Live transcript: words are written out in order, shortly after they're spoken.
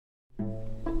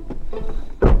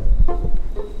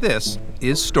This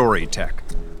is StoryTech.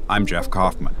 I'm Jeff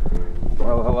Kaufman.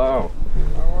 Well, hello.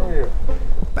 How are you?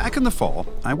 Back in the fall,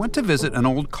 I went to visit an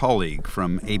old colleague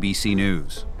from ABC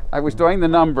News. I was doing the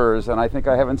numbers, and I think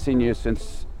I haven't seen you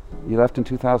since you left in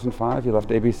 2005. You left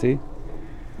ABC?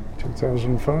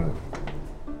 2005.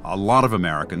 A lot of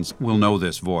Americans will know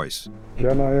this voice.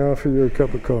 Can I offer you a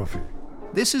cup of coffee?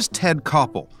 This is Ted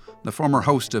Koppel, the former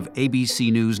host of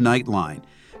ABC News Nightline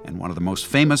and one of the most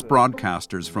famous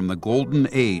broadcasters from the golden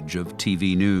age of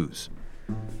TV news.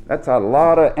 That's a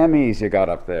lot of Emmys you got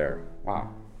up there. Wow.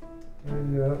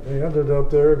 They ended up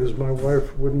there because my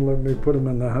wife wouldn't let me put them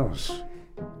in the house.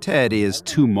 Ted is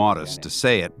too modest to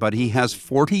say it, but he has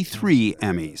 43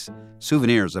 Emmys,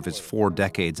 souvenirs of his 4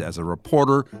 decades as a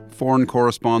reporter, foreign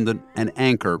correspondent, and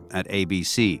anchor at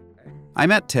ABC. I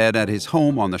met Ted at his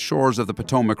home on the shores of the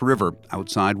Potomac River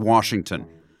outside Washington.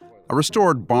 A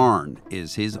restored barn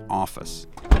is his office.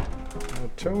 Now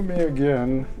tell me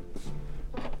again,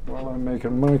 while I'm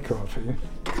making my coffee,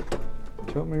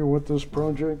 tell me what this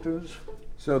project is.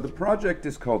 So the project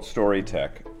is called StoryTech,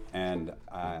 and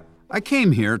I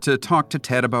came here to talk to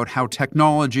Ted about how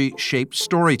technology shaped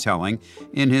storytelling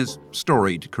in his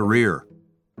storied career.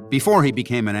 Before he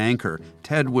became an anchor,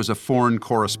 Ted was a foreign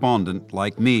correspondent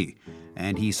like me,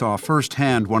 and he saw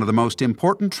firsthand one of the most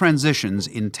important transitions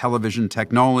in television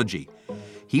technology.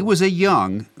 He was a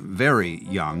young, very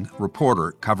young,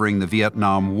 reporter covering the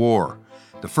Vietnam War,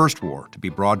 the first war to be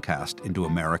broadcast into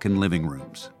American living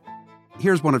rooms.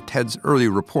 Here's one of Ted's early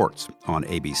reports on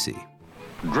ABC.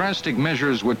 Drastic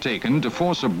measures were taken to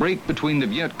force a break between the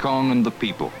Viet Cong and the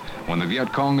people. When the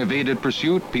Viet Cong evaded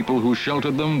pursuit, people who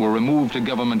sheltered them were removed to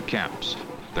government camps.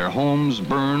 Their homes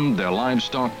burned, their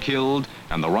livestock killed,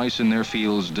 and the rice in their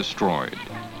fields destroyed.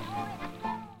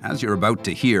 As you're about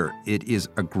to hear, it is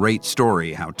a great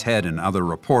story how Ted and other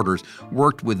reporters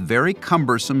worked with very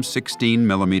cumbersome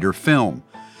 16mm film.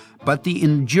 But the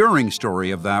enduring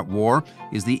story of that war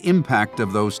is the impact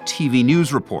of those TV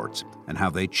news reports and how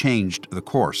they changed the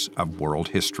course of world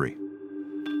history.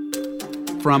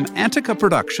 From Antica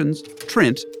Productions,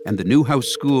 Trint, and the Newhouse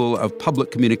School of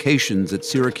Public Communications at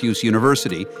Syracuse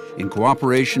University, in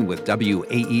cooperation with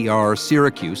WAER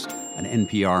Syracuse, an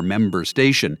NPR member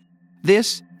station,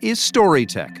 this is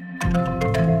StoryTech.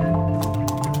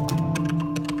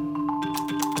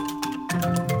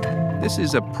 This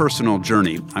is a personal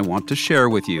journey I want to share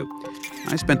with you.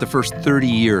 I spent the first 30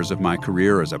 years of my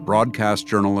career as a broadcast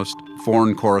journalist,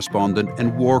 foreign correspondent,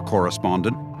 and war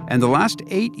correspondent, and the last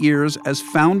 8 years as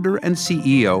founder and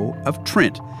CEO of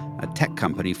Trint, a tech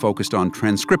company focused on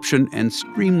transcription and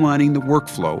streamlining the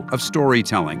workflow of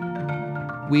storytelling.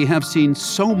 We have seen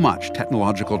so much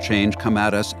technological change come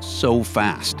at us so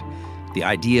fast. The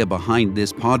idea behind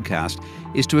this podcast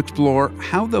is to explore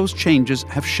how those changes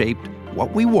have shaped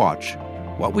what we watch,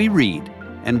 what we read,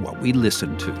 and what we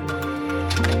listen to.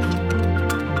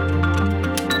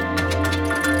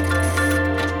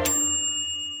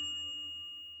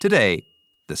 Today,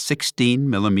 the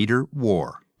 16mm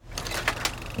war.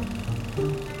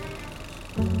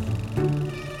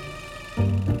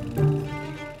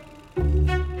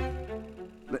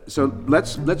 so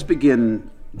let's begin.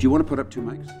 Do you want to put up 2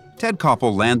 mics? Ted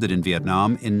Koppel landed in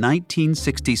Vietnam in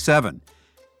 1967.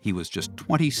 He was just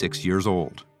 26 years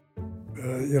old.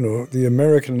 The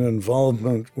American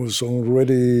involvement was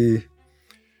already,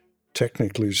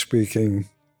 technically speaking,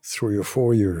 3 or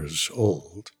 4 years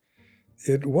old.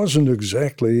 It wasn't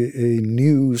exactly a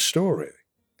new story.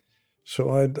 So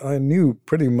I knew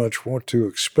pretty much what to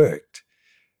expect.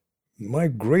 My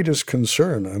greatest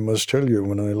concern, I must tell you,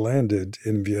 when I landed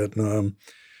in Vietnam,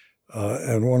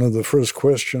 and one of the first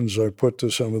questions I put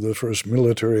to some of the first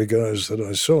military guys that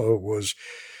I saw was,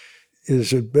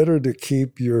 is it better to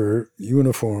keep your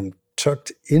uniform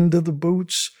tucked into the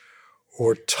boots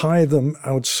or tie them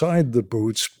outside the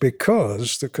boots,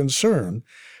 because the concern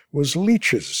was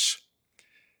leeches.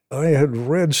 I had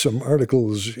read some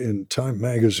articles in Time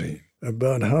magazine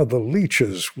about how the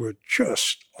leeches were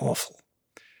just awful.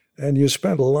 And you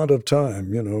spent a lot of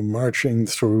time, marching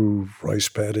through rice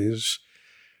paddies,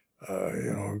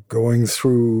 going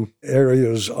through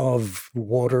areas of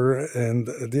water. And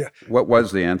what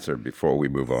was the answer before we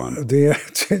move on? The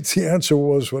answer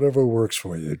was whatever works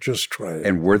for you. Just try it.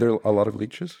 And were there a lot of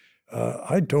leeches?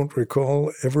 I don't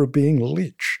recall ever being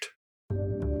leeched.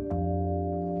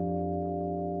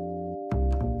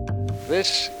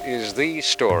 This is the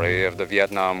story of the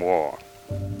Vietnam War.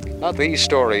 Not the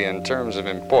story in terms of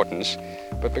importance,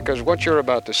 but because what you're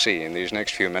about to see in these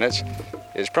next few minutes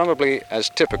is probably as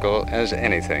typical as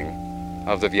anything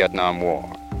of the Vietnam War.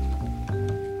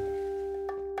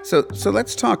 So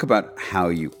let's talk about how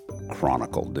you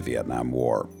chronicled the Vietnam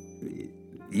War.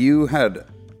 You had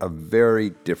a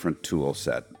very different tool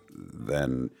set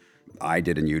than I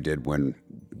did and you did when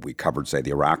we covered, say,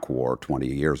 the Iraq War 20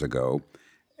 years ago.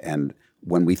 And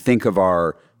when we think of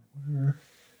our...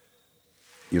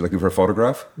 You're looking for a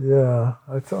photograph? Yeah,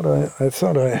 I thought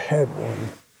I had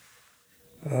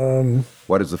one.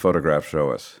 What does the photograph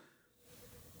show us?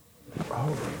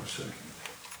 Hold on a second.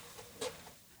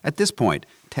 At this point,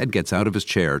 Ted gets out of his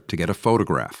chair to get a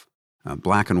photograph, a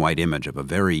black and white image of a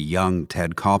very young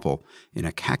Ted Koppel in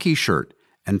a khaki shirt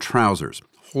and trousers,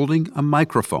 holding a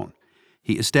microphone.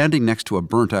 He is standing next to a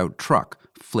burnt-out truck,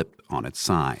 flipped on its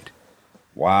side.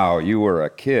 Wow, you were a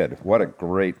kid. What a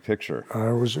great picture.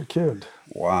 I was a kid.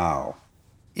 Wow.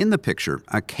 In the picture,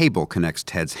 a cable connects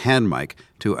Ted's hand mic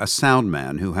to a sound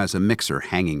man who has a mixer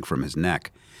hanging from his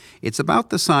neck. It's about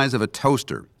the size of a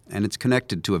toaster, and it's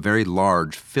connected to a very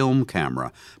large film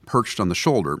camera perched on the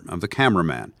shoulder of the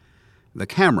cameraman. The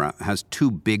camera has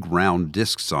two big round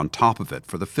discs on top of it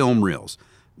for the film reels,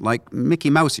 like Mickey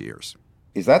Mouse ears.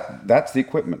 That's the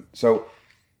equipment. So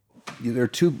There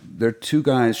are two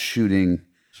guys shooting.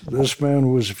 This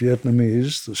man was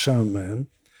Vietnamese, the sound man,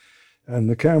 and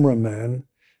the cameraman,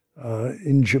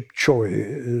 Injip Choi,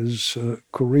 is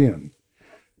Korean.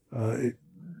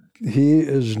 He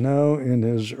is now in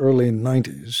his early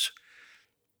 90s,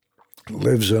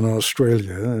 lives in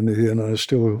Australia, and he and I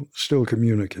still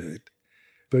communicate.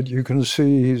 But you can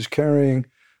see he's carrying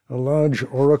a large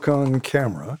Oricon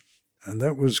camera, and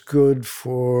that was good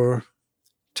for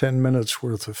 10 minutes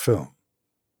worth of film.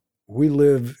 We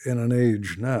live in an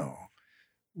age now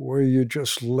where you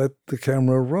just let the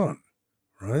camera run,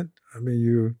 right? I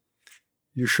mean,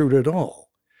 you shoot it all.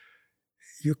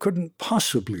 You couldn't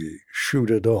possibly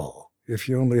shoot it all if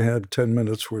you only had 10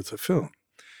 minutes worth of film.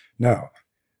 Now,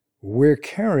 we're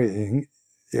carrying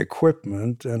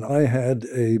equipment, and I had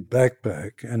a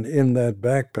backpack, and in that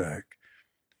backpack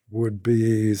would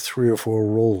be 3 or 4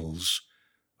 rolls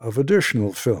of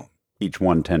additional film. Each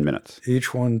one 10 minutes.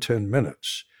 Each one 10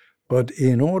 minutes. But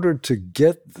in order to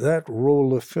get that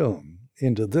roll of film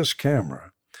into this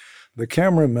camera, the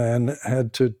cameraman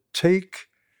had to take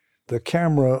the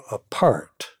camera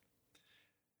apart,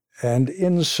 and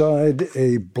inside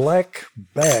a black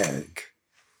bag,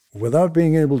 without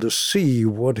being able to see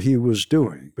what he was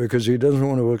doing, because he doesn't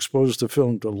want to expose the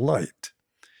film to light,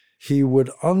 he would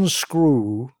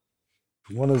unscrew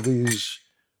one of these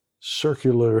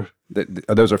circular...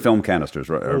 Those are film canisters,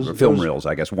 right? Or film reels,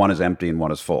 I guess. One is empty and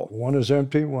one is full. One is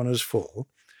empty, one is full.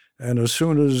 And as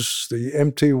soon as the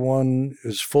empty one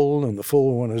is full and the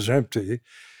full one is empty,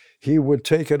 he would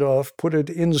take it off, put it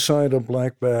inside a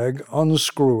black bag,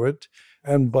 unscrew it,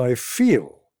 and by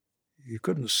feel, you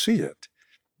couldn't see it,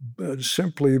 but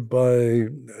simply by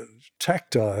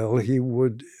tactile, he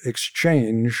would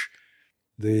exchange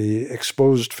the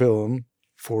exposed film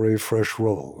for a fresh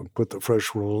roll and put the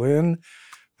fresh roll in.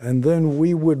 And then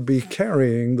we would be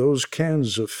carrying those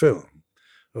cans of film,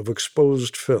 of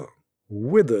exposed film,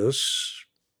 with us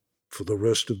for the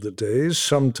rest of the days.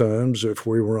 Sometimes, if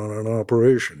we were on an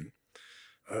operation,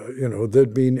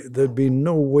 there'd be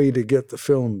no way to get the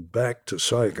film back to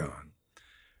Saigon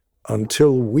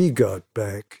until we got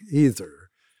back either.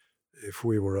 If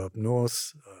we were up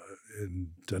north,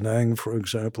 in Da Nang, for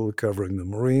example, covering the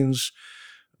Marines,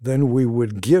 then we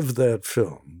would give that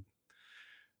film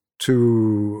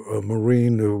to a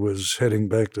Marine who was heading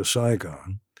back to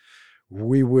Saigon.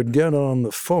 We would get on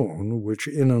the phone, which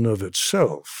in and of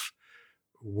itself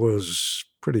was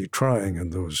pretty trying in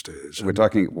those days. We're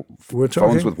talking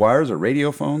phones with wires or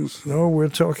radio phones? No, we're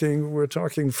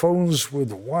talking phones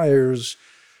with wires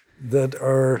that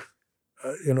are,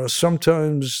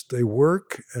 sometimes they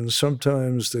work and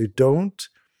sometimes they don't.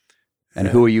 And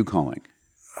who are you calling?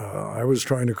 I was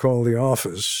trying to call the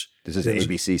office. This is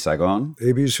ABC Saigon?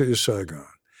 ABC Saigon.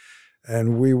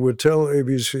 And we would tell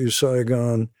ABC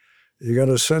Saigon, you got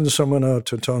to send someone out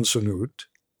to Tan Son Nhut,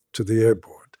 to the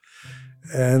airport,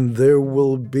 and there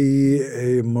will be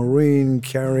a Marine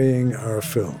carrying our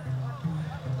film,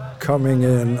 coming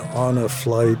in on a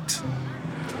flight,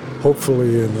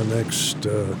 hopefully in the next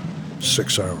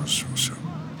 6 hours or so.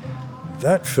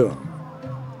 That film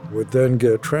would then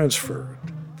get transferred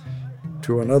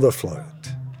to another flight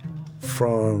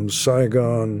from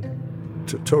Saigon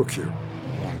to Tokyo.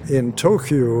 In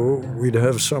Tokyo, we'd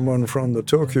have someone from the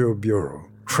Tokyo Bureau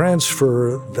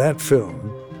transfer that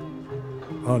film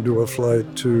onto a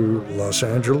flight to Los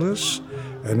Angeles,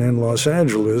 and in Los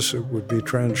Angeles, it would be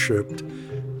transshipped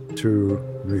to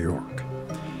New York.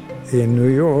 In New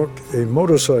York, a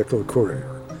motorcycle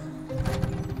courier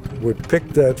would pick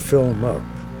that film up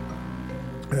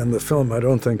And the film, I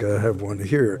don't think I have one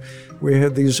here, we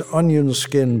had these onion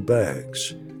skin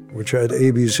bags, which had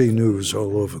ABC News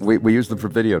all over them. We used them for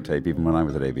videotape even when I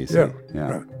was at ABC. Yeah.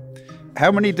 Right.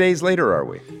 How many days later are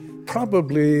we?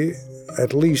 Probably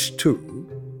at least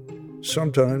 2,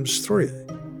 sometimes 3.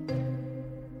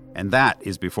 And that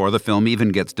is before the film even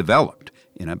gets developed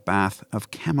in a bath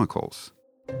of chemicals.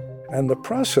 And the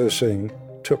processing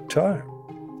took time.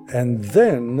 And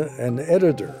then an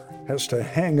editor has to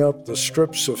hang up the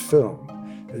strips of film.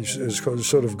 It's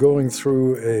sort of going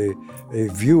through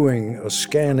a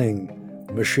scanning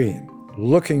machine,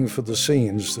 looking for the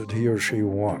scenes that he or she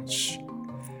wants.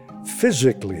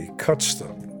 Physically cuts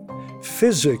them,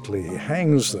 physically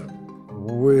hangs them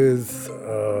with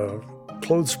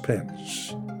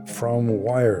clothespins from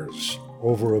wires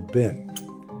over a bin.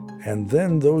 And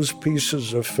then those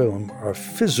pieces of film are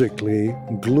physically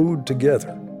glued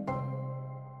together.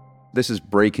 This is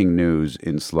breaking news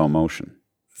in slow motion.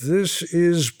 This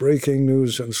is breaking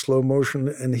news in slow motion,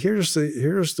 and here's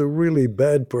the really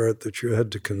bad part that you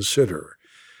had to consider.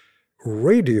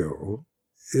 Radio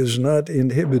is not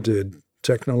inhibited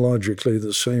technologically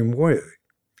the same way.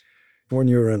 When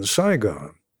you're in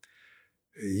Saigon,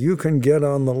 you can get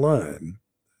on the line.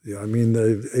 I mean,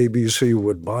 the ABC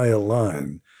would buy a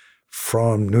line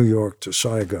from New York to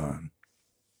Saigon,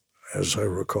 as I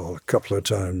recall, a couple of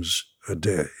times a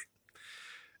day.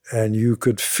 And you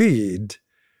could feed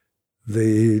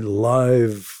the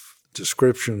live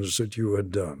descriptions that you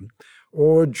had done,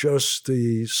 or just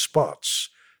the spots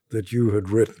that you had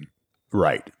written.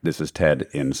 Right. This is Ted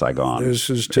in Saigon. This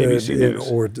is Ted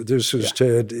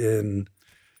Ted in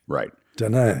right. Da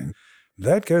Nang.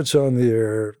 That gets on the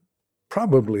air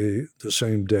probably the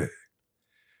same day.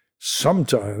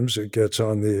 Sometimes it gets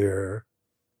on the air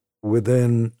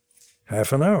within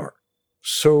half an hour.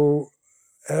 So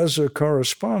as a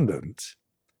correspondent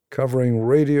covering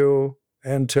radio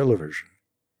and television,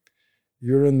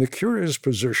 you're in the curious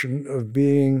position of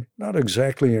being not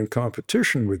exactly in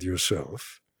competition with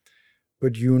yourself,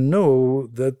 but you know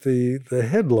that the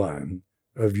headline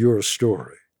of your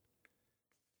story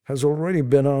has already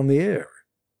been on the air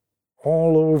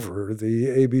all over the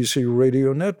ABC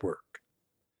radio network,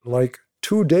 like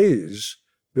 2 days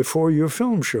before your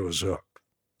film shows up.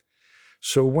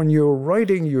 So when you're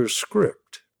writing your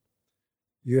script,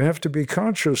 you have to be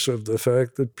conscious of the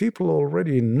fact that people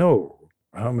already know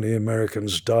how many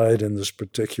Americans died in this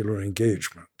particular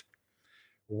engagement,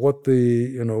 what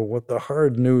the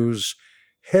hard news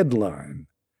headline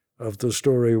of the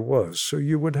story was. So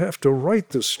you would have to write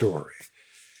the story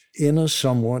in a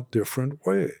somewhat different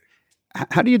way.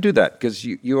 How do you do that? Because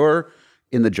you're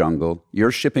in the jungle,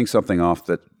 you're shipping something off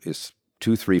that is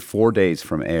 2, 3, 4 days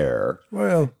from air.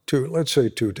 Well, let's say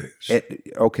 2 days.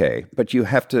 Okay, but you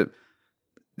have to.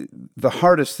 The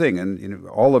hardest thing, and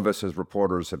all of us as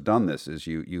reporters have done this, is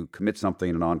you commit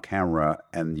something on camera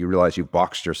and you realize you've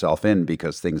boxed yourself in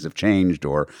because things have changed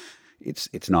or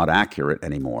it's not accurate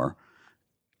anymore.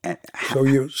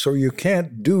 So you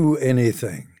can't do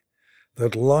anything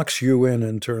that locks you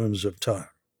in terms of time,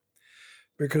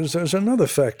 because there's another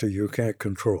factor you can't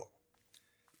control.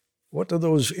 What do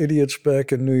those idiots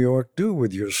back in New York do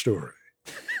with your story?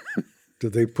 Do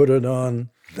they put it on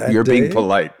that You're day? being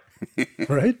polite.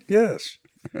 Right? Yes.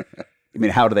 I mean,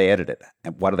 how do they edit it?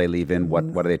 And what do they leave in?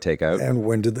 What do they take out? And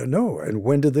when do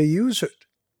they use it?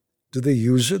 Do they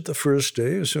use it the first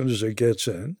day as soon as it gets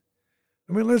in?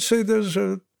 I mean, let's say there's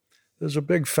a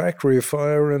big factory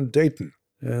fire in Dayton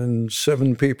and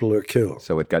 7 people are killed.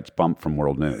 So it gets bumped from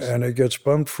World News. And it gets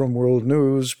bumped from World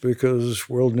News because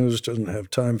World News doesn't have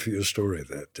time for your story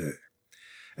that day.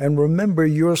 And remember,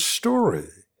 your story,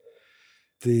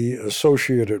 the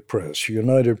Associated Press,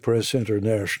 United Press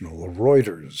International,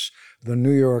 Reuters, the New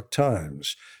York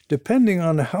Times, depending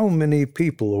on how many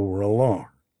people were along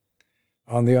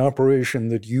on the operation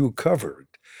that you covered,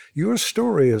 your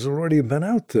story has already been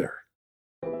out there.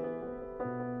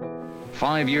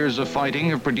 5 years of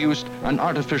fighting have produced an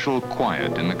artificial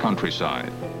quiet in the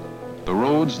countryside. The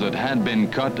roads that had been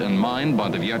cut and mined by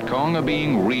the Viet Cong are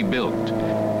being rebuilt.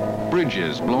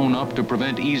 Bridges blown up to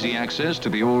prevent easy access to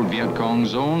the old Viet Cong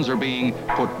zones are being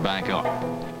put back up.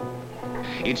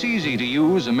 It's easy to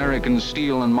use American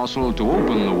steel and muscle to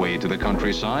open the way to the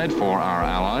countryside for our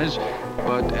allies,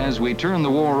 but as we turn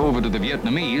the war over to the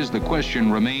Vietnamese, the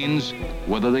question remains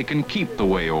whether they can keep the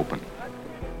way open.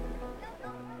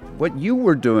 What you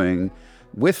were doing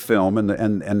with film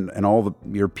and all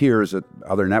your peers at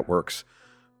other networks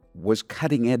was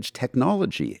cutting-edge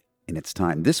technology in its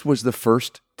time. This was the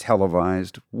first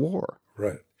televised war.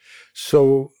 Right.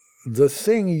 So the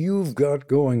thing you've got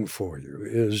going for you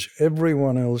is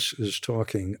everyone else is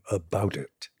talking about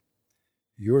it.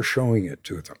 You're showing it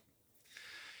to them.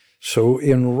 So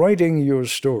in writing your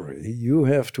story, you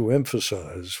have to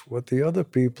emphasize what the other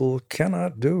people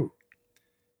cannot do.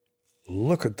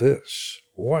 Look at this.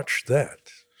 Watch that.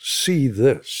 See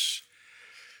this.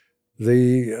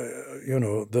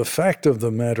 The fact of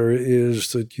the matter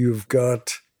is that you've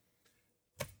got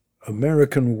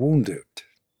American wounded.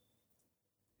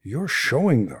 You're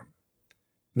showing them.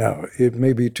 Now, it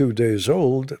may be 2 days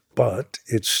old, but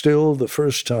it's still the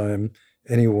first time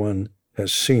anyone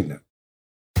has seen it.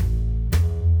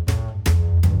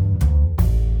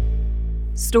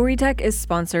 Storytech is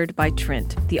sponsored by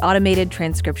Trint, the automated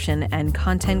transcription and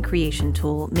content creation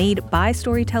tool made by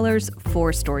storytellers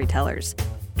for storytellers.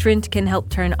 Trint can help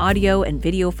turn audio and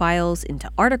video files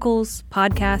into articles,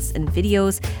 podcasts, and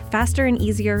videos faster and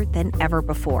easier than ever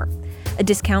before. A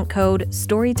discount code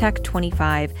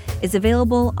StoryTech25 is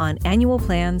available on annual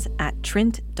plans at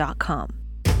Trint.com.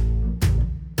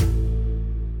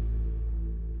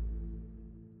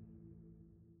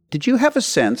 Did you have a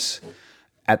sense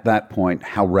at that point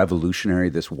how revolutionary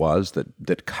this was,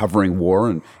 that covering war,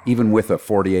 and even with a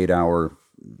 48-hour,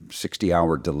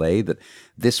 60-hour delay, that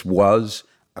this was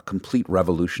a complete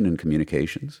revolution in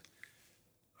communications?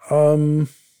 I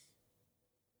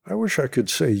wish I could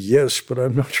say yes, but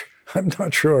I'm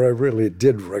not sure I really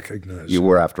did recognize it. You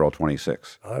were, after all,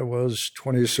 26. I was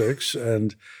 26,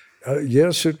 and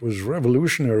yes, it was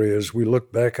revolutionary as we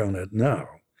look back on it now,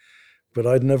 but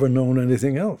I'd never known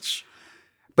anything else.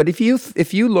 But if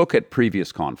you look at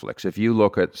previous conflicts, if you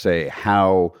look at, say,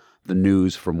 how the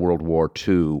news from World War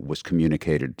II was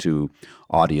communicated to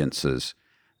audiences,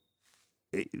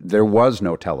 there was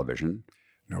no television.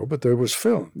 No, but there was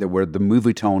film. There were the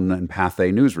Movietone and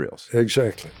Pathé newsreels.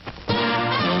 Exactly.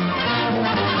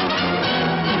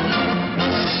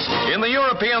 In the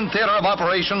European theater of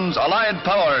operations, Allied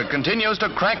power continues to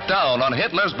crack down on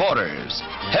Hitler's borders.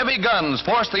 Heavy guns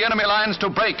force the enemy lines to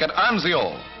break at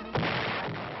Anzio.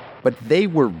 But they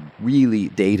were really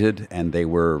dated, and they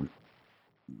weren't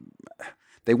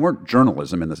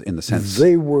journalism in the sense.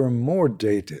 They were more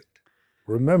dated.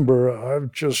 Remember,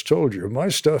 I've just told you, my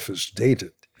stuff is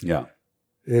dated. Yeah.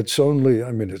 It's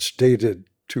dated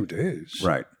 2 days.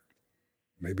 Right.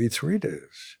 Maybe 3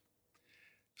 days.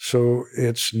 So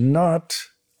it's not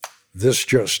this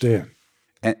just in.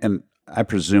 And I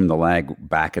presume the lag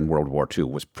back in World War II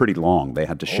was pretty long. They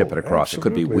had to ship it across.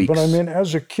 Absolutely. It could be weeks. But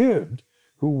as a kid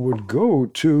who would go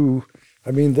to,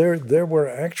 there were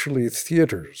actually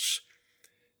theaters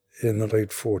in the late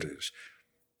 40s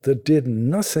that did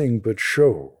nothing but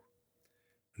show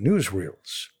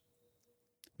newsreels.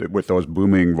 With those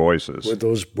booming voices. With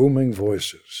those booming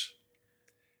voices.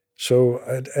 So,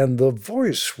 and the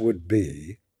voice would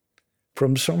be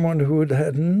from someone who had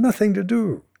had nothing to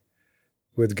do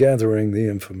with gathering the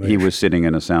information. He was sitting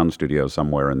in a sound studio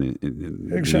somewhere in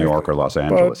Exactly. New York or Los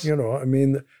Angeles.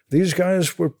 But, these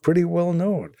guys were pretty well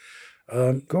known.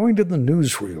 Going to the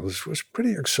newsreels was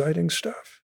pretty exciting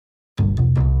stuff.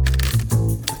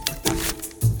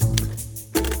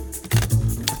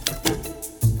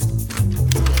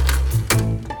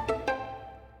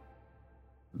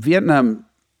 Vietnam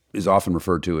is often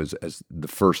referred to as the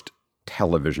first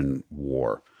television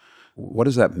war. What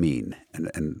does that mean?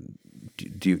 And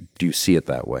do you see it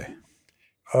that way?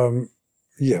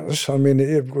 Yes.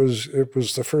 It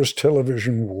was the first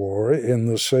television war in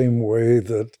the same way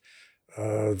that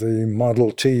the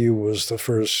Model T was the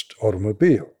first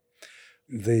automobile.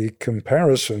 The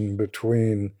comparison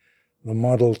between the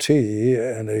Model T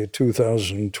and a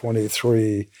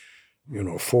 2023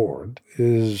 Ford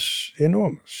is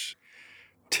enormous.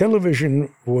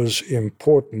 Television was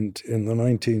important in the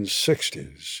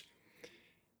 1960s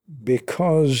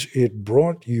because it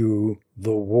brought you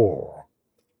the war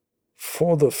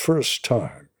for the first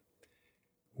time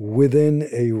within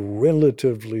a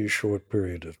relatively short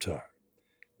period of time,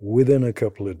 within a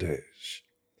couple of days.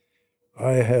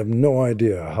 I have no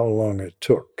idea how long it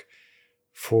took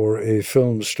for a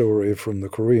film story from the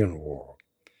Korean War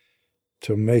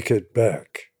to make it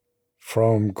back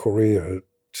from Korea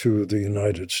to the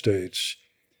United States.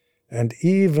 And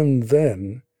even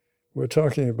then, we're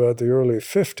talking about the early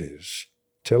 50s.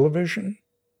 Television,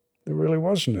 there really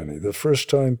wasn't any. The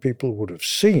first time people would have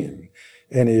seen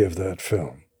any of that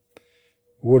film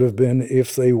would have been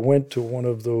if they went to one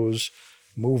of those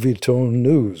Movietone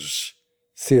news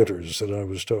theaters that I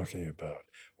was talking about.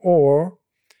 Or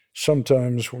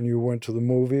sometimes when you went to the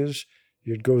movies,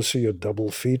 you'd go see a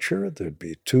double feature. There'd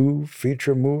be 2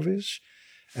 feature movies.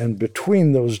 And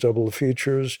between those double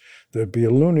features, there'd be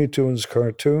a Looney Tunes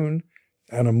cartoon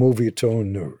and a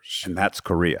movie-tone news. And that's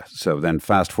Korea. So then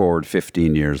fast forward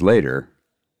 15 years later,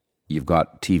 you've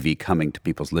got TV coming to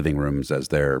people's living rooms as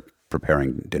they're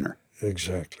preparing dinner.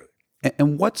 Exactly.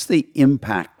 And what's the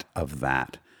impact of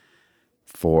that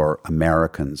for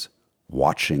Americans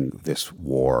watching this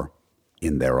war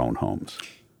in their own homes?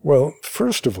 Well,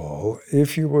 first of all,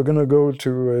 if you were going to go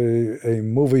to a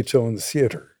movie-tone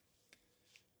theater,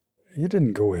 you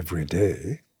didn't go every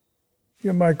day.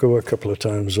 You might go a couple of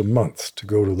times a month to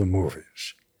go to the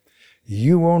movies.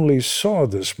 You only saw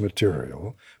this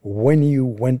material when you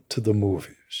went to the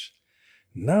movies.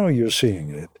 Now you're seeing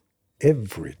it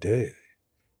every day,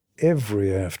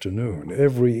 every afternoon,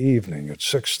 every evening at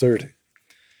 6:30.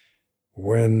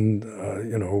 When,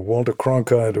 Walter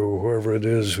Cronkite or whoever it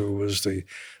is who was the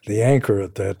anchor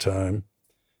at that time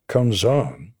comes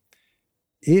on,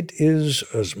 it is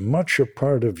as much a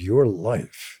part of your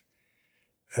life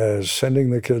as sending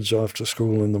the kids off to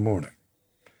school in the morning.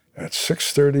 At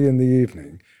 6:30 in the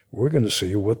evening, we're going to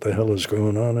see what the hell is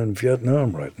going on in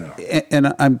Vietnam right now.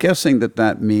 And I'm guessing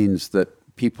that means that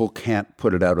people can't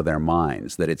put it out of their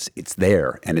minds, that it's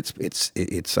there, and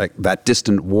it's like that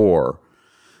distant war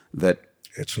that...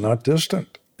 It's not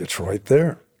distant. It's right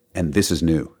there. And this is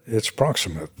new. It's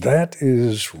proximate. That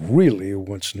is really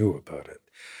what's new about it.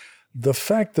 The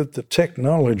fact that the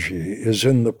technology is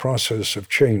in the process of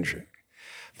changing,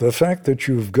 the fact that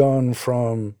you've gone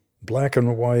from black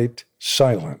and white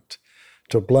silent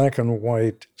to black and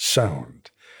white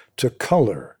sound to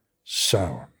color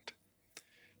sound,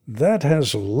 that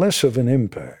has less of an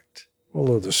impact,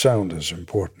 although the sound is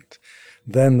important,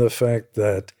 than the fact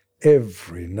that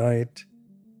every night,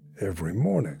 every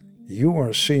morning, you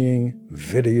are seeing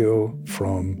video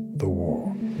from the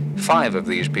war. 5 of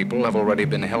these people have already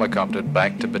been helicoptered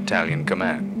back to battalion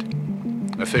command.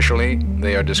 Officially,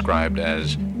 they are described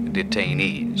as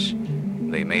detainees.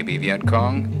 They may be Viet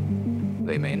Cong,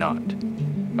 they may not.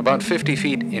 About 50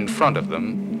 feet in front of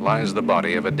them lies the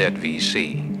body of a dead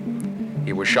VC.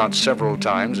 He was shot several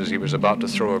times as he was about to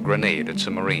throw a grenade at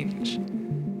some Marines.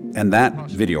 And that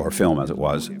video, or film as it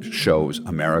was, shows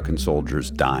American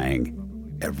soldiers dying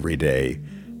every day.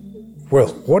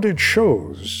 Well, what it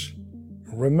shows,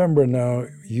 remember now,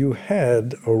 you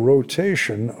had a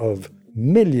rotation of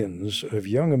millions of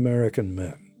young American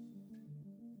men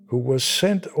who was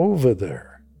sent over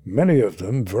there, many of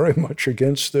them very much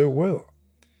against their will.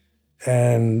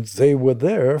 And they were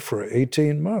there for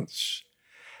 18 months.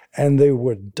 And they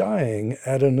were dying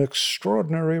at an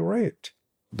extraordinary rate.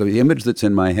 The image that's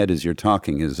in my head as you're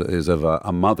talking is of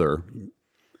a mother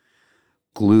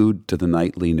glued to the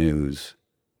nightly news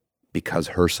because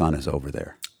her son is over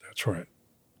there. That's right.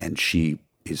 And she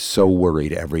is so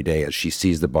worried every day as she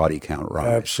sees the body count rise.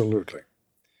 Absolutely.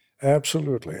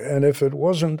 Absolutely. And if it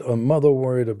wasn't a mother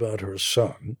worried about her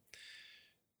son,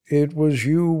 it was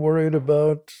you worried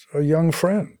about a young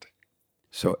friend.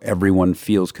 So everyone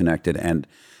feels connected. And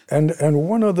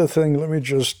one other thing, let me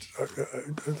just,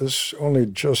 this only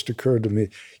just occurred to me.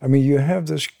 I mean, you have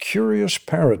this curious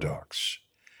paradox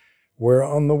where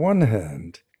on the one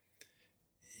hand,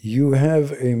 you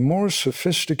have a more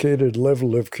sophisticated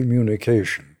level of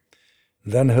communication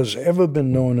than has ever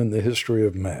been known in the history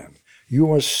of man. You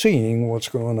are seeing what's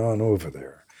going on over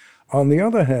there. On the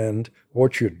other hand,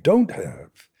 what you don't have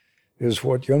is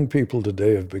what young people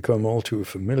today have become all too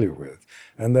familiar with,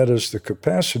 and that is the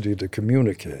capacity to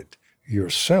communicate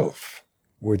yourself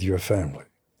with your family.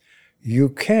 You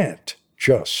can't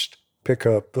just pick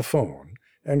up the phone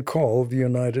and call the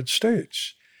United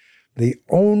States. The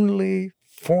only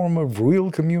form of real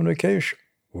communication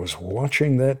was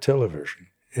watching that television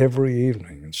every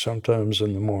evening and sometimes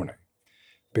in the morning,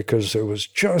 because there was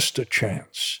just a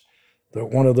chance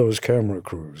that one of those camera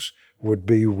crews would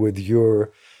be with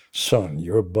your son,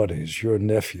 your buddies, your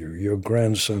nephew, your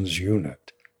grandson's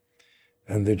unit,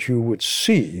 and that you would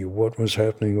see what was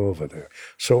happening over there.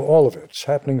 So all of it's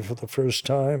happening for the first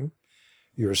time.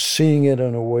 You're seeing it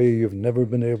in a way you've never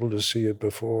been able to see it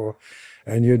before,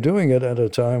 and you're doing it at a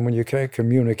time when you can't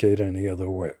communicate any other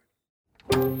way.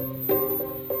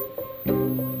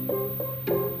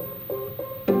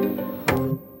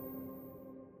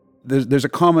 There's a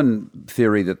common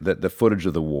theory that the footage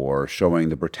of the war showing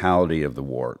the brutality of the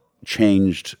war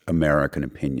changed American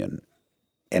opinion,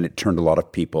 and it turned a lot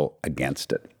of people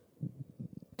against it.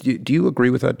 Do you agree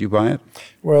with that? Do you buy it?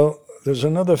 Well, there's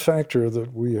another factor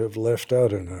that we have left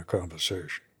out in our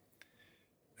conversation,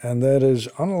 and that is,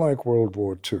 unlike World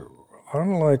War II,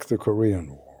 unlike the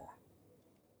Korean War,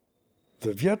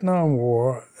 the Vietnam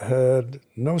War had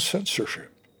no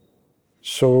censorship.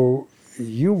 So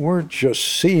you weren't just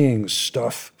seeing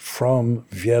stuff from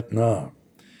Vietnam.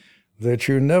 that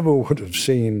you never would have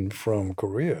seen from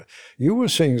Korea. You were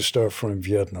seeing stuff from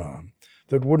Vietnam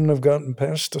that wouldn't have gotten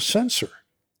past the censor.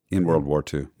 In World War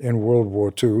II. In World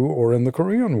War II or in the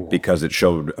Korean War. Because it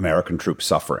showed American troops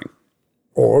suffering.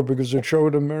 Or because it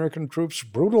showed American troops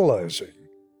brutalizing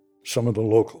some of the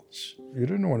locals. You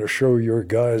didn't want to show your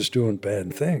guys doing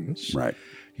bad things. Right.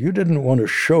 You didn't want to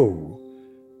show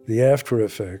the after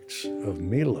effects of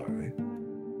My Lai.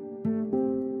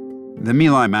 The My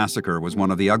Lai massacre was one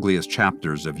of the ugliest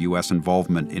chapters of U.S.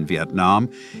 involvement in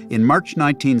Vietnam. In March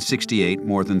 1968,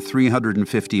 more than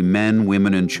 350 men,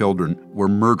 women, and children were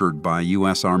murdered by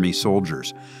U.S. Army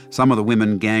soldiers, some of the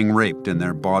women gang-raped and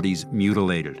their bodies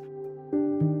mutilated.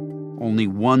 Only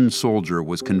one soldier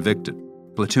was convicted,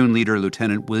 platoon leader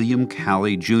Lieutenant William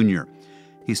Calley, Jr.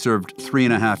 He served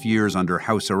 3.5 years under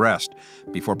house arrest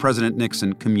before President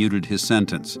Nixon commuted his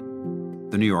sentence.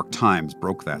 The New York Times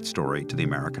broke that story to the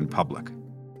American public.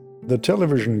 The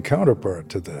television counterpart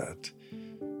to that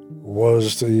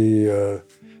was the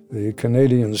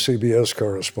Canadian CBS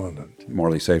correspondent.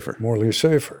 Morley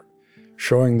Safer,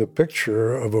 showing the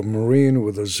picture of a Marine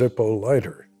with a Zippo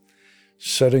lighter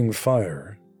setting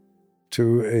fire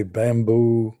to a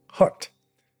bamboo hut,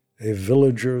 a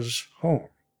villager's home.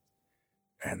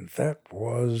 And that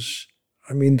was,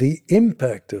 the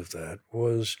impact of that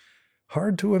was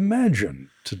hard to imagine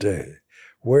today,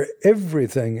 where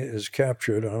everything is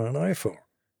captured on an iPhone.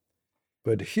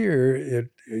 But here,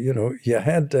 you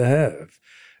had to have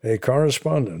a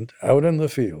correspondent out in the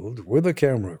field with a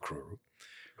camera crew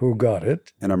who got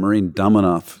it. And a Marine dumb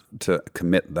enough to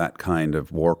commit that kind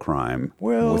of war crime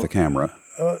with a camera.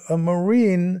 A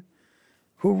Marine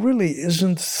who really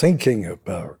isn't thinking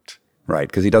about. Right,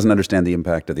 because he doesn't understand the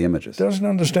impact of the images. Doesn't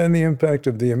understand the impact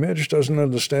of the image, doesn't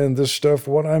understand this stuff.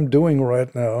 What I'm doing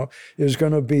right now is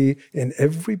going to be in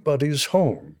everybody's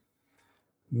home.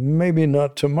 Maybe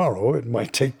not tomorrow. It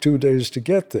might take 2 days to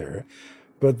get there.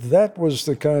 But that was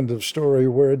the kind of story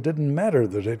where it didn't matter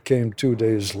that it came 2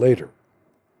 days later.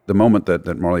 The moment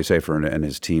that Morley Safer and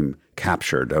his team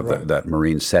captured of that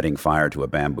Marine setting fire to a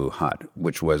bamboo hut,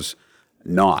 which was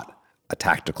not a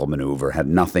tactical maneuver, had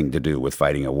nothing to do with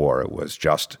fighting a war. It was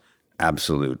just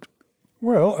absolute.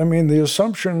 Well, the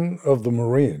assumption of the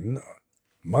Marine,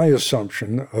 my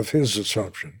assumption of his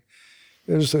assumption,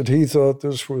 is that he thought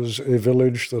this was a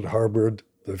village that harbored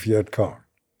the Viet Cong.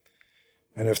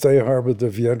 And if they harbored the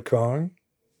Viet Cong,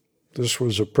 this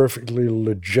was a perfectly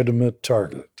legitimate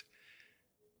target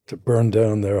to burn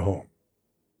down their home.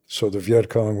 So the Viet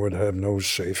Cong would have no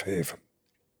safe haven.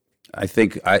 I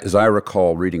think, as I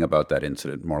recall reading about that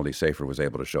incident, Morley Safer was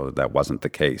able to show that that wasn't the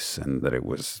case and that it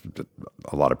was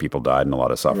a lot of people died and a lot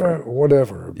of suffering. Yeah,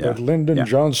 whatever. Yeah. But Lyndon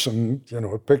Johnson,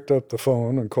 picked up the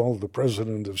phone and called the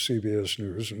president of CBS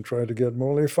News and tried to get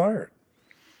Morley fired.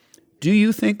 Do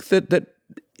you think that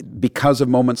because of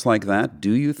moments like that,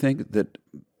 do you think that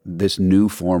this new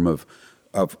form of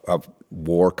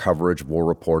war coverage, war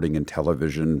reporting in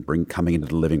television, coming into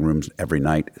the living rooms every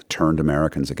night, turned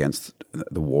Americans against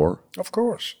the war? Of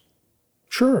course.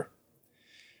 Sure.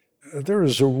 There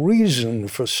is a reason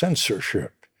for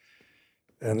censorship.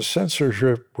 And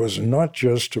censorship was not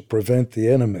just to prevent the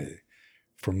enemy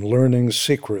from learning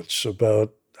secrets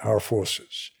about our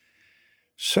forces.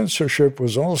 Censorship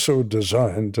was also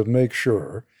designed to make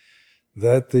sure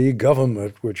that the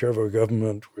government, whichever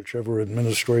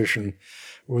administration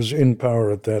was in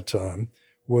power at that time,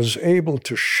 was able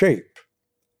to shape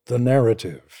the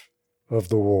narrative of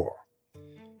the war.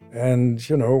 And,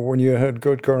 when you had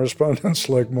good correspondents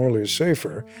like Morley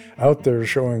Safer out there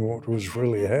showing what was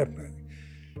really happening,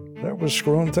 that was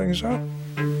screwing things up.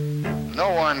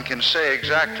 No one can say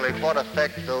exactly what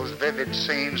effect those vivid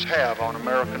scenes have on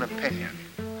American opinion.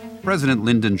 President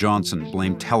Lyndon Johnson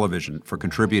blamed television for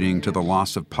contributing to the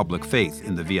loss of public faith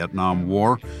in the Vietnam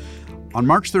War. On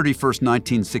March 31st,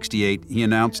 1968, he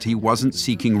announced he wasn't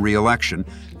seeking re-election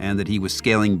and that he was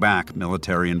scaling back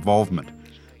military involvement.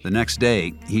 The next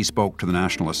day, he spoke to the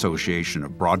National Association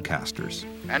of Broadcasters.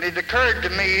 And it occurred to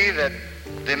me that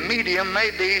the medium may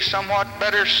be somewhat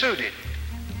better suited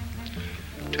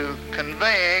to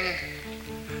conveying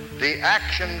the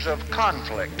actions of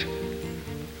conflict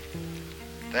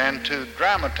than to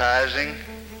dramatizing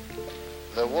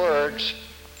the words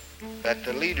that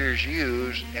the leaders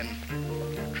use in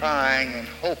trying and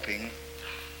hoping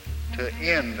to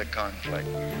end the conflict.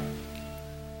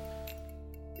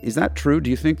 Is that true? Do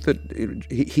you think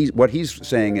that what he's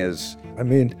saying is...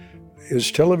 is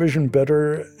television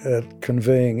better at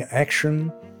conveying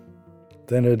action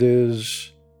than it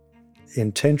is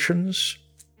intentions?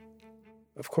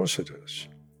 Of course it is.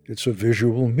 It's a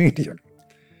visual medium.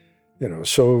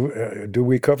 Do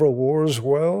we cover wars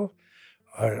well?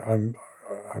 I'm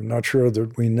not sure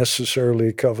that we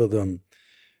necessarily cover them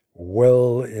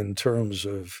well in terms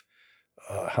of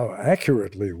how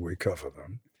accurately we cover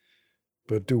them,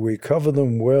 but do we cover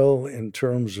them well in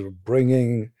terms of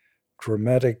bringing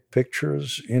dramatic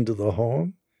pictures into the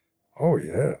home? Oh,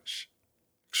 yes.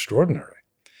 Extraordinary.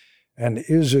 And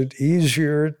is it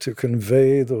easier to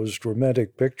convey those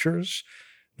dramatic pictures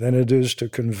than it is to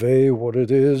convey what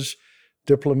it is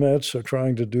diplomats are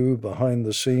trying to do behind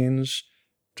the scenes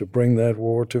to bring that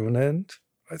war to an end?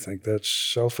 I think that's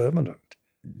self-evident.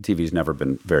 TV's never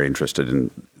been very interested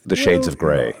in the shades of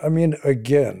gray. I mean,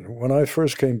 again, when I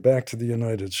first came back to the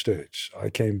United States, I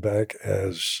came back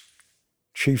as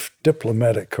chief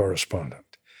diplomatic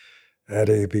correspondent at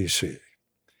ABC.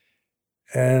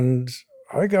 And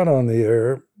I got on the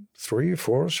air 3,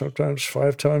 4, sometimes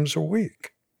 5 times a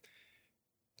week,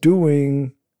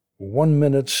 doing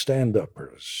 1-minute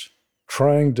stand-uppers,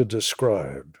 trying to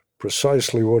describe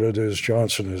precisely what it is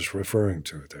Johnson is referring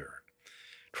to there,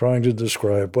 trying to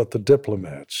describe what the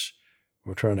diplomats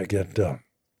were trying to get done.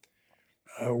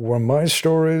 Were my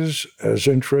stories as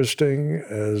interesting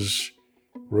as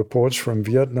reports from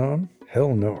Vietnam?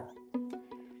 Hell no.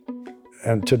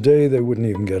 And today they wouldn't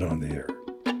even get on the air.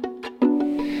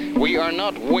 We are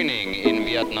not winning in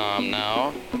Vietnam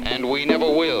now, and we never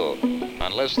will,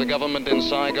 unless the government in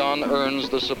Saigon earns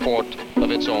the support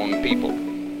of its own people.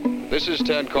 This is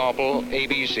Ted Koppel,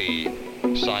 ABC,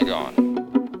 Saigon.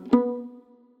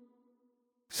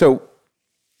 So,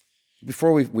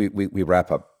 before we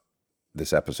wrap up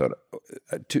this episode,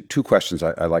 two questions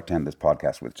I like to end this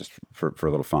podcast with, just for a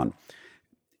little fun.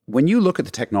 When you look at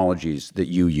the technologies that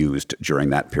you used during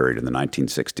that period in the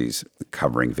 1960s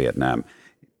covering Vietnam,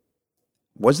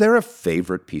 was there a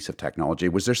favorite piece of technology?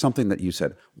 Was there something that you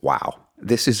said, wow,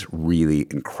 this is really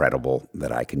incredible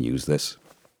that I can use this?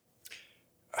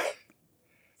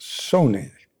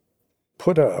 Sony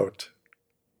put out,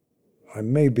 I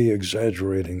may be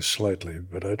exaggerating slightly,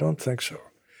 but I don't think so.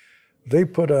 They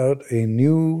put out a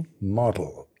new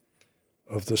model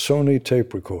of the Sony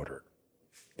tape recorder,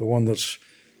 the one that's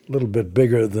a little bit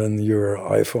bigger than your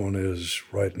iPhone is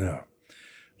right now.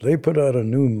 They put out a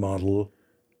new model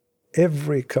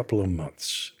every couple of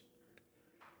months.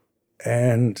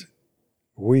 And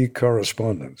we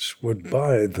correspondents would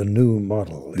buy the new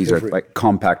model. These are like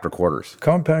compact recorders.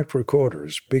 Compact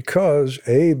recorders, because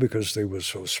A, because they were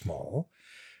so small,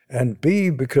 and B,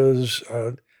 because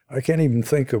I can't even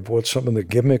think of what some of the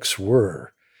gimmicks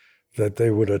were that they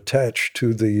would attach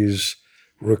to these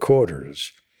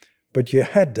recorders. But you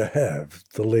had to have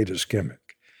the latest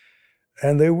gimmick.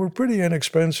 And they were pretty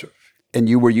inexpensive. And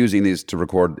you were using these to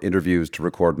record interviews, to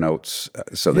record notes,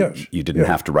 so that you didn't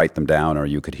have to write them down, or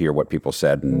you could hear what people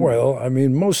said. Well, I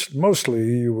mean, mostly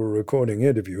you were recording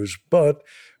interviews, but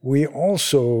we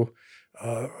also,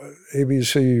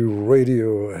 ABC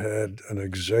Radio had an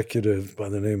executive by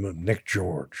the name of Nick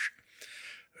George.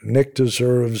 Nick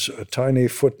deserves a tiny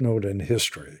footnote in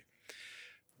history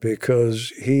because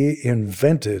he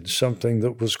invented something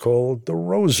that was called the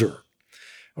ROSER.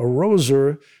 A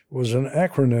ROSER was an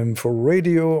acronym for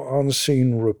Radio On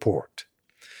Scene Report.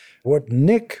 What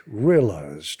Nick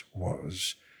realized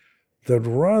was that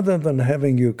rather than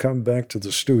having you come back to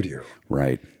the studio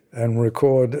and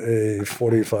record a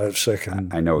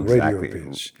 45-second radio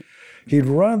piece, he'd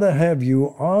rather have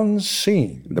you on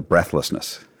scene. The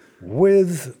breathlessness.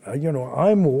 With,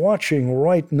 I'm watching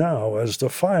right now as the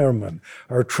firemen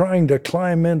are trying to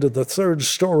climb into the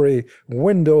 3rd-story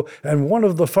window, and one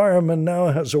of the firemen now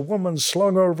has a woman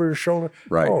slung over his shoulder.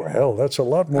 Right. Oh, hell, that's a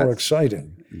lot more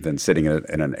exciting. Than sitting in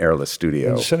an airless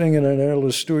studio. And sitting in an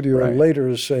airless studio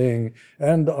later saying,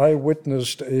 and I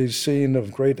witnessed a scene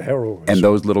of great heroism. And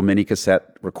those little mini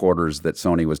cassette recorders that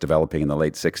Sony was developing in the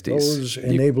late 60s. Those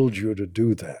enabled you to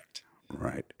do that.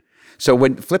 Right. So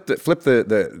when flip this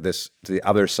to the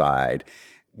other side,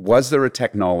 was there a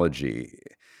technology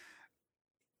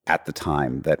at the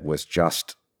time that was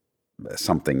just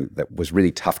something that was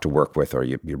really tough to work with, or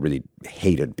you really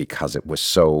hated because it was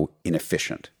so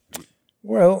inefficient?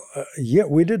 Well,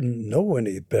 we didn't know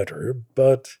any better,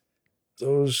 but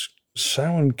those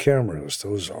sound cameras,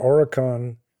 those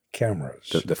Oricon cameras.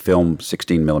 The film,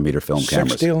 16-millimeter film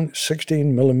cameras.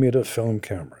 16-millimeter film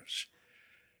cameras.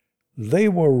 They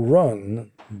were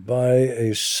run by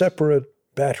a separate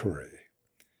battery.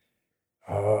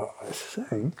 I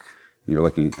think. You're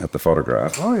looking at the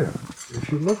photograph. Oh, yeah. If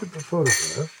you look at the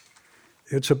photograph,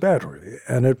 it's a battery,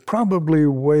 and it probably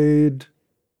weighed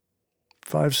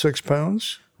 5-6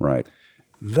 pounds. Right.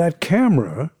 That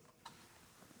camera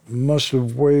must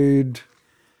have weighed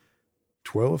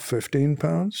 12, 15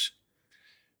 pounds.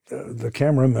 the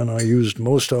cameraman I used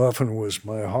most often was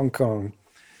my Hong Kong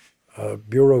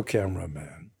bureau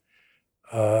cameraman.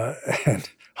 And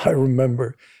I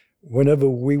remember whenever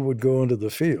we would go into the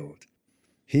field,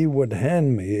 he would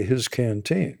hand me his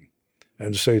canteen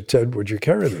and say, "Ted, would you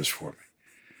carry this for me?"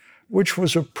 Which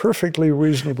was a perfectly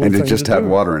reasonable thing to do. And it just had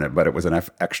water in it, but it was an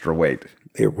extra weight.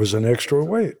 It was an extra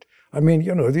weight. I mean,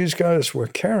 these guys were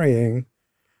carrying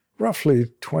roughly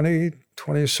 20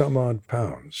 some odd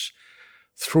pounds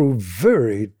through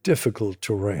very difficult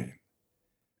terrain.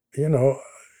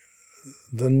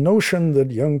 The notion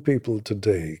that young people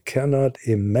today cannot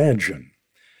imagine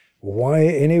why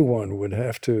anyone would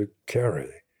have to carry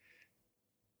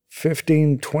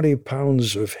 15, 20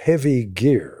 pounds of heavy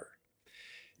gear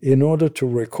in order to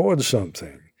record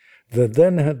something that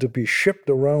then had to be shipped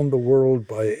around the world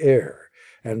by air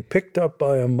and picked up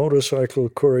by a motorcycle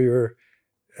courier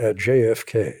at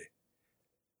JFK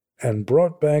and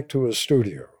brought back to a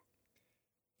studio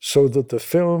so that the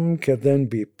film can then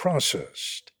be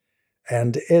processed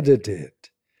and edited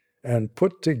and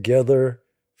put together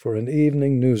for an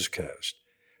evening newscast.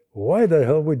 Why the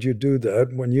hell would you do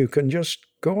that when you can just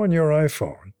go on your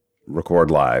iPhone,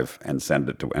 record live, and send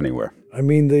it to anywhere? I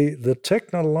mean, the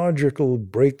technological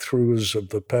breakthroughs of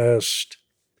the past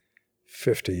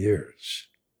 50 years,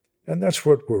 and that's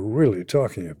what we're really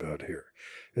talking about here.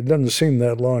 It doesn't seem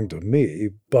that long to me,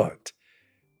 but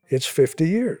it's 50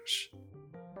 years.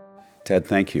 Ted,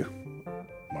 thank you.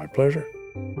 My pleasure.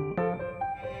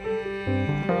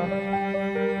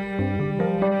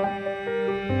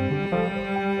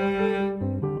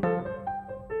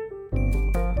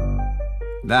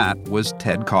 That was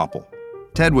Ted Koppel.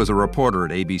 Ted was a reporter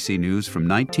at ABC News from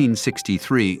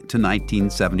 1963 to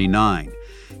 1979.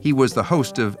 He was the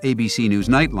host of ABC News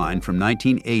Nightline from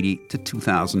 1980 to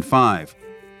 2005.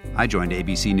 I joined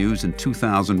ABC News in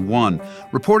 2001.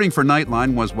 Reporting for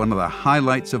Nightline was one of the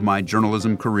highlights of my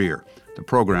journalism career. The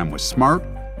program was smart,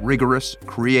 rigorous,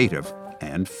 creative,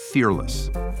 and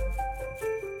fearless.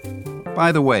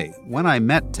 By the way, when I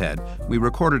met Ted, we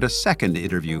recorded a second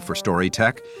interview for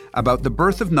StoryTech about the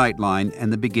birth of Nightline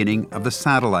and the beginning of the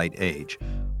satellite age.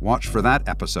 Watch for that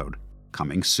episode,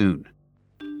 coming soon.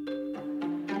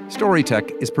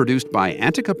 StoryTech is produced by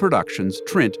Antica Productions,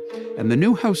 Trint, and the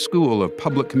Newhouse School of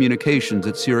Public Communications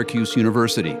at Syracuse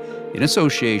University, in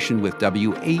association with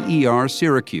WAER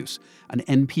Syracuse, an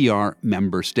NPR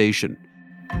member station.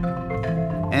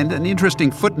 And an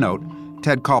interesting footnote,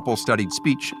 Ted Koppel studied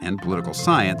speech and political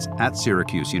science at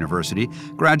Syracuse University,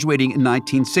 graduating in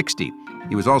 1960.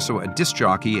 He was also a disc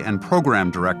jockey and program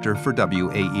director for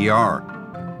WAER.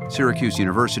 Syracuse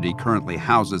University currently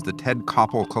houses the Ted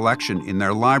Koppel collection in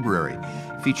their library,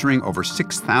 featuring over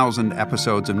 6,000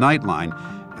 episodes of Nightline,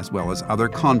 as well as other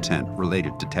content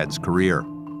related to Ted's career.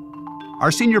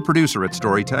 Our senior producer at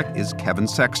StoryTech is Kevin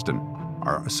Sexton.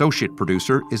 Our associate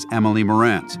producer is Emily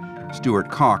Morantz.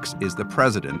 Stuart Cox is the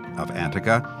president of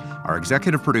Antica. Our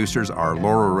executive producers are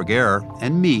Laura Reguer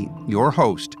and me, your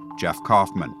host, Jeff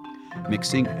Kaufman.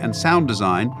 Mixing and sound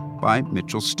design by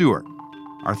Mitchell Stewart.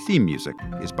 Our theme music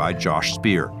is by Josh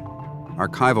Spear.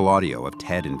 Archival audio of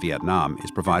Ted in Vietnam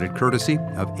is provided courtesy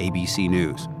of ABC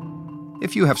News.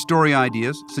 If you have story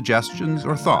ideas, suggestions,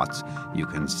 or thoughts, you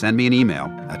can send me an email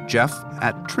at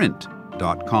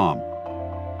jeff@trint.com.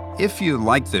 If you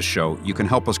like this show, you can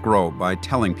help us grow by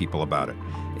telling people about it.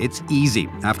 It's easy.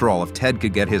 After all, if Ted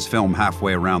could get his film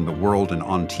halfway around the world and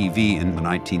on TV in the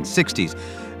 1960s,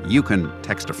 you can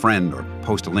text a friend or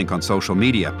post a link on social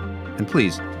media. And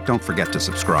please, don't forget to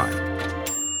subscribe.